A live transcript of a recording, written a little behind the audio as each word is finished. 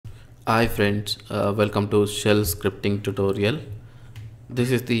Hi friends, welcome to shell scripting tutorial. This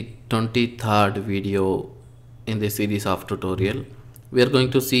is the 23rd video in the series of tutorial. We are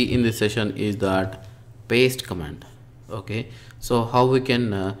going to see in this session is that paste command. Okay, so how we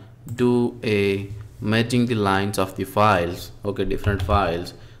can do a merging the lines of the files, okay, different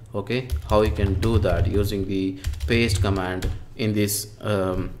files. Okay, how we can do that using the paste command in this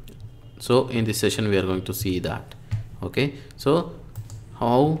so in this session we are going to see that. Okay, so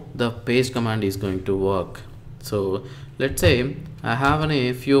how the paste command is going to work. So let's say I have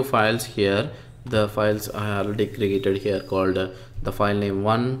a few files here. The files I already created here called the file name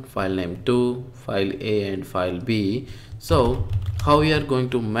 1, file name 2, file A and file B. So how we are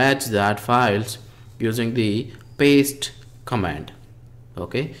going to match that files using the paste command.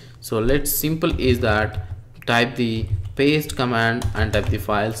 Okay, so let's simple is that type the paste command and type the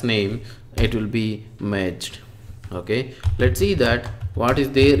file's name, it will be merged. Okay, let's see that what is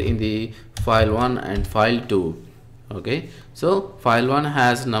there in the file 1 and file 2. Okay, so file 1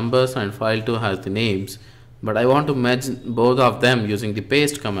 has numbers and file 2 has the names, but I want to merge both of them using the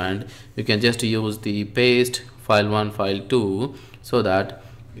paste command. You can just use the paste file 1 file 2 so that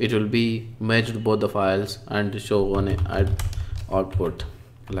it will be merged both the files and show on a output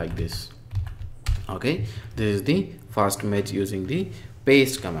like this. Okay, this is the first merge using the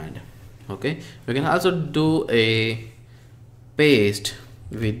paste command. Okay, you can also do a paste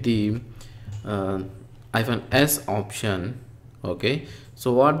with the -s option. Okay,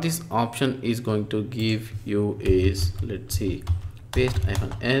 so what this option is going to give you is, let's see, paste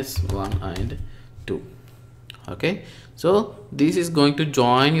 -s 1 and 2. Okay, so this is going to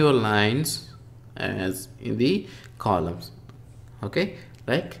join your lines as in the columns. Okay,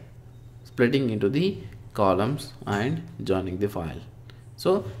 like splitting into the columns and joining the file.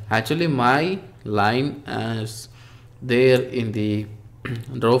 So actually my line is there in the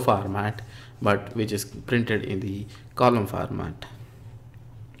row format, but which is printed in the column format.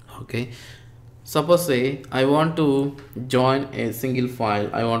 Okay, suppose say I want to join a single file,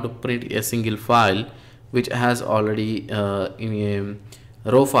 I want to print a single file which has already in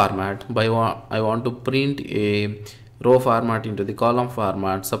a row format, but I want to print a row format into the column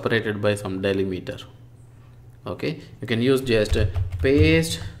format separated by some delimiter. Okay, you can use just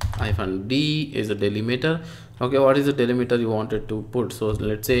paste -d is a delimiter. Okay, what is the delimiter you wanted to put? So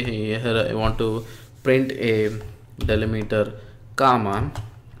let's say here I want to print a delimiter comma,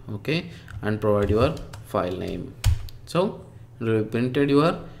 okay, and provide your file name. So you printed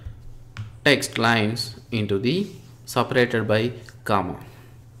your text lines into the separated by comma.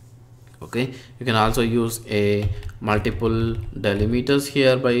 Okay, you can also use a multiple delimiters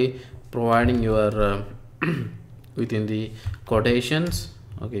here by providing your within the quotations.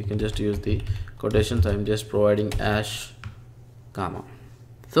 Okay, you can just use the quotations. I'm just providing hash comma,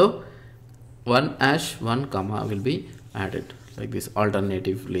 so one comma will be added like this.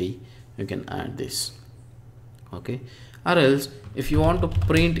 Alternatively you can add this. Okay, or else if you want to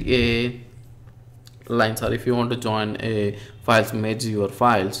print a lines, or if you want to join a files, merge your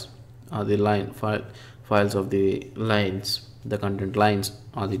files or the files of the lines, the content lines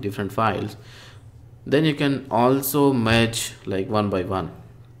or the different files, then you can also merge like one by one,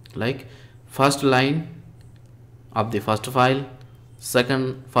 like first line of the first file,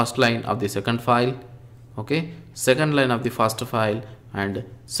 first line of the second file, okay, second line of the first file and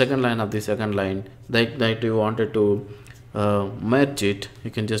second line of the second line. That you wanted to merge it,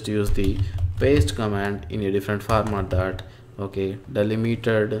 you can just use the paste command in a different format, that okay,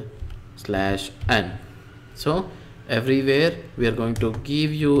 delimited /n. so everywhere we are going to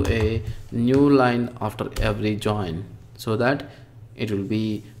give you a new line after every join, so that it will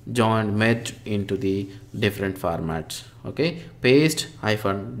be joined, merged into the different formats. Okay, paste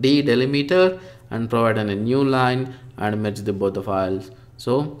 -d delimiter and provide a new line and merge the both the files,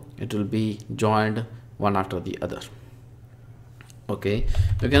 so it will be joined one after the other. Okay,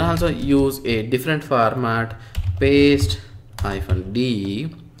 you can also use a different format, paste -d,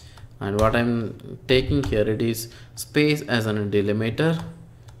 and what I'm taking here, it is space as a delimiter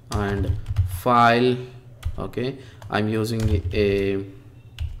and file. Okay, I'm using a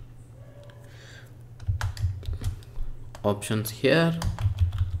options here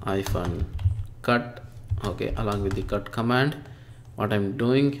 -cut. Okay, along with the cut command, what I'm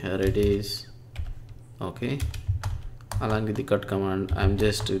doing here, it is okay, along with the cut command I'm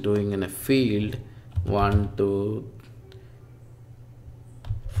just doing in a field 1 2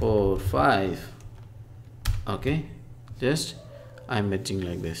 4 5. okay, just I'm merging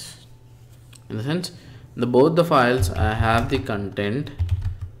like this, in the sense both the files I have the content.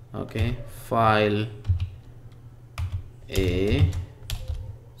 Okay, file A,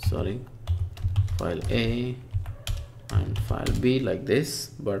 file A and file B like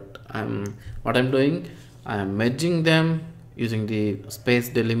this, but what I'm doing, I am merging them using the space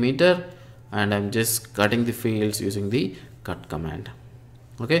delimiter, and I'm just cutting the fields using the cut command.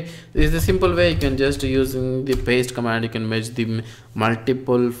 Okay, this is the simple way. You can just using the paste command, you can merge the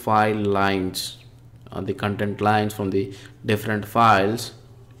multiple file lines, the content lines from the different files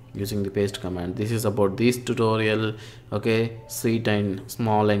using the paste command. This is about this tutorial. Okay, sweet and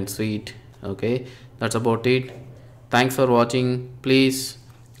small and sweet. Okay, that's about it. Thanks for watching. Please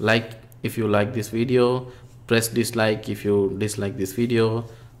like if you like this video, press dislike if you dislike this video,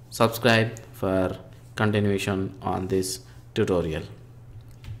 subscribe for continuation on this tutorial.